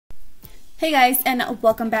Hey guys, and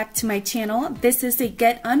welcome back to my channel. This is a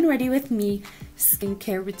Get Unready With Me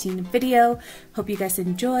skincare routine video. Hope you guys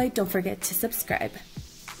enjoy. Don't forget to subscribe.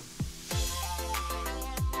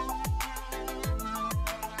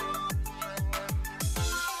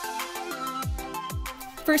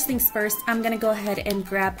 First things first, I'm gonna go ahead and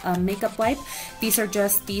grab a makeup wipe. These are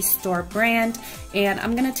just the store brand, and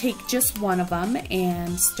I'm gonna take just one of them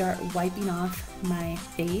and start wiping off my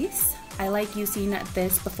face. I like using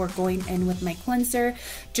this before going in with my cleanser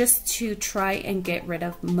just to try and get rid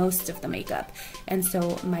of most of the makeup. And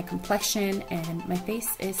so my complexion and my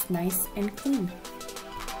face is nice and clean.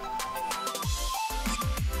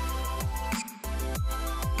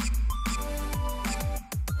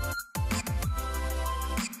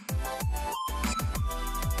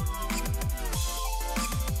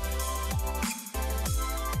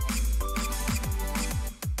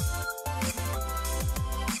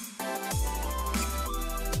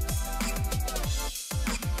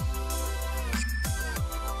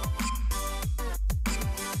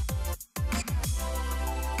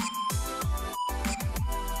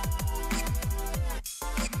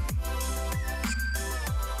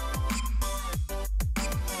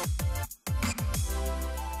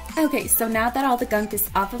 Okay, so now that all the gunk is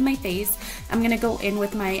off of my face, I'm gonna go in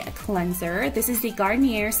with my cleanser. This is the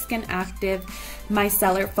Garnier Skin Active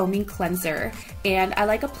Micellar Foaming Cleanser, and I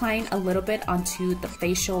like applying a little bit onto the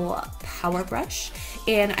facial power brush,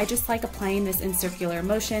 and I just like applying this in circular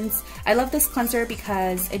motions. I love this cleanser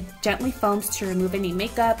because it gently foams to remove any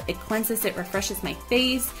makeup, it cleanses, it refreshes my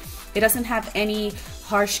face. It doesn't have any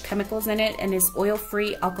harsh chemicals in it and is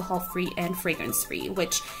oil-free, alcohol-free, and fragrance-free,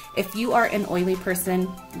 which if you are an oily person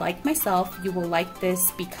like myself, you will like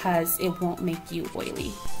this because it won't make you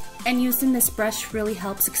oily. And using this brush really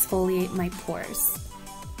helps exfoliate my pores.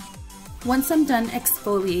 Once I'm done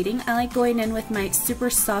exfoliating, I like going in with my super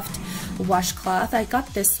soft washcloth. I got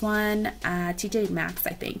this one at TJ Maxx,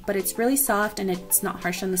 I think, but it's really soft and it's not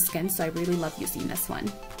harsh on the skin, so I really love using this one.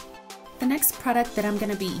 The next product that I'm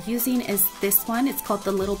going to be using is this one. It's called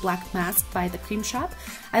the Little Black Mask by The Cream Shop.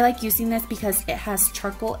 I like using this because it has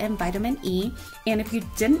charcoal and vitamin E. And if you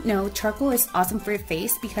didn't know, charcoal is awesome for your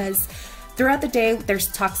face because throughout the day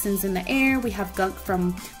there's toxins in the air. We have gunk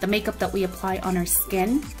from the makeup that we apply on our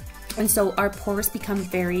skin. And so our pores become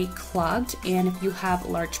very clogged, and if you have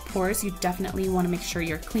large pores, you definitely want to make sure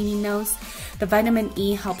you're cleaning those. The vitamin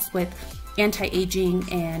E helps with anti-aging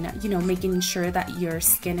and, you know, making sure that your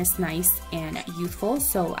skin is nice and youthful,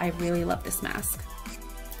 so I really love this mask.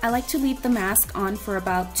 I like to leave the mask on for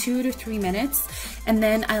about 2 to 3 minutes, and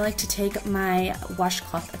then I like to take my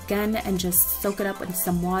washcloth again and just soak it up in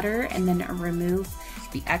some water and then remove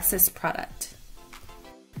the excess product.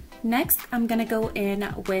 Next, I'm gonna go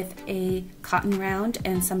in with a cotton round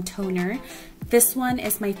and some toner. This one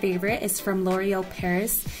is my favorite. It's from L'Oreal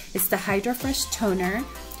Paris. It's the Hydra Fresh Toner.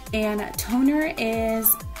 And toner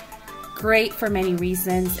is great for many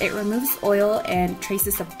reasons. It removes oil and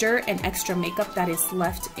traces of dirt and extra makeup that is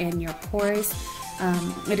left in your pores.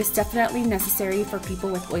 It is definitely necessary for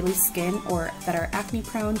people with oily skin or that are acne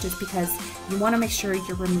prone, just because you want to make sure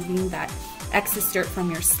you're removing that excess dirt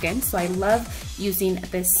from your skin. So I love using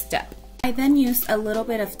this step. I then use a little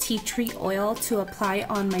bit of tea tree oil to apply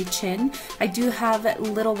on my chin. I do have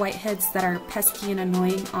little whiteheads that are pesky and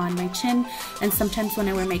annoying on my chin, and sometimes when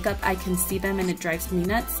I wear makeup I can see them and it drives me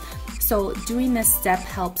nuts. So doing this step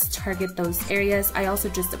helps target those areas. I also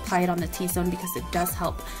just apply it on the T-zone because it does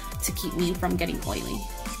help to keep me from getting oily.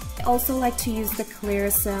 I also like to use the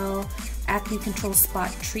CLEARASIL Acne Control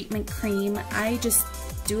Spot Treatment Cream. I just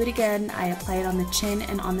do it again. I apply it on the chin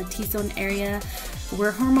and on the T-zone area.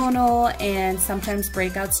 We're hormonal and sometimes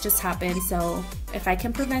breakouts just happen, so if I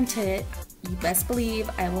can prevent it, you best believe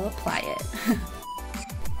I will apply it.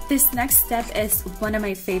 This next step is one of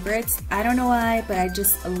my favorites. I don't know why, but I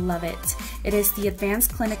just love it. It is the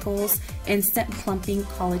Advanced Clinicals Instant Plumping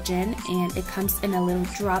Collagen, and it comes in a little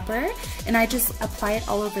dropper, and I just apply it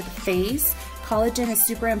all over the face. Collagen is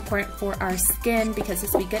super important for our skin because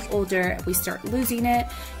as we get older, we start losing it,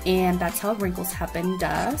 and that's how wrinkles happen,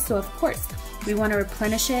 duh. So of course, we want to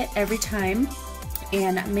replenish it every time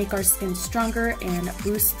and make our skin stronger and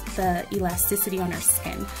boost the elasticity on our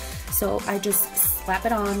skin. So I just slap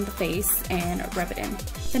it on the face and rub it in.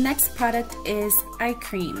 The next product is eye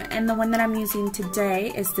cream, and the one that I'm using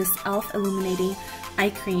today is this e.l.f. Illuminating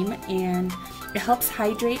Eye Cream, and it helps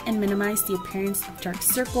hydrate and minimize the appearance of dark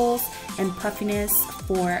circles and puffiness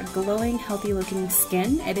for glowing, healthy looking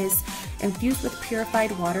skin. It is infused with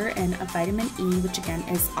purified water and a vitamin E, which again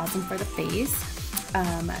is awesome for the face.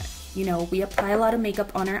 You know, we apply a lot of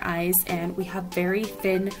makeup on our eyes and we have very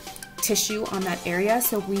thin tissue on that area,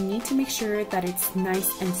 so we need to make sure that it's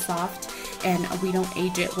nice and soft and we don't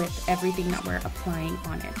age it with everything that we're applying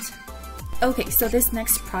on it. Okay, so this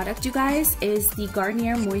next product, you guys, is the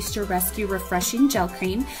Garnier Moisture Rescue Refreshing Gel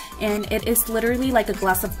Cream, and it is literally like a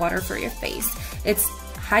glass of water for your face. It's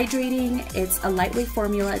hydrating, it's a lightweight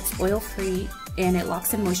formula, it's oil-free, and it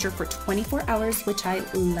locks in moisture for 24 hours, which I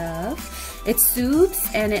love. It soothes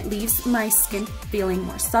and it leaves my skin feeling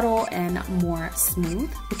more subtle and more smooth,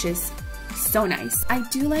 which is so nice. I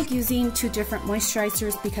do like using two different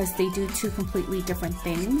moisturizers because they do two completely different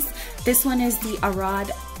things. This one is the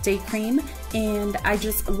Acct Day Cream, and I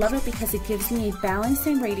just love it because it gives me a balanced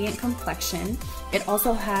and radiant complexion. It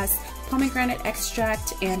also has pomegranate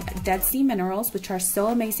extract and Dead Sea minerals, which are so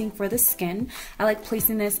amazing for the skin. I like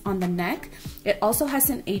placing this on the neck. It also has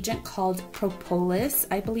an agent called propolis,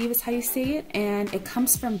 I believe is how you say it, and it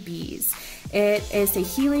comes from bees. It is a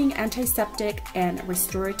healing, antiseptic, and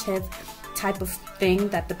restorative type of thing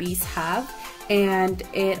that the bees have, and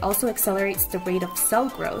it also accelerates the rate of cell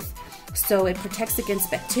growth. So it protects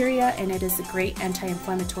against bacteria, and it is a great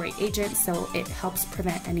anti-inflammatory agent, so it helps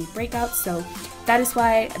prevent any breakouts. So that is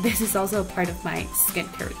why this is also a part of my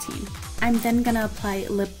skincare routine. I'm then gonna apply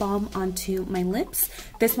lip balm onto my lips.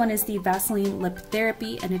 This one is the Vaseline Lip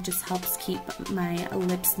Therapy, and it just helps keep my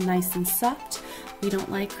lips nice and soft. We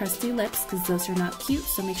don't like crusty lips because those are not cute,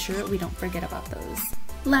 so make sure we don't forget about those.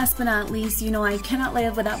 Last but not least, you know I cannot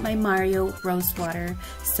live without my Mario Rose Water.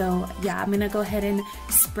 So yeah, I'm gonna go ahead and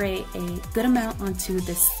spray a good amount onto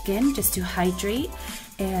the skin just to hydrate.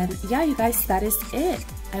 And yeah, you guys, that is it.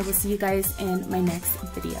 I will see you guys in my next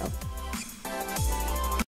video.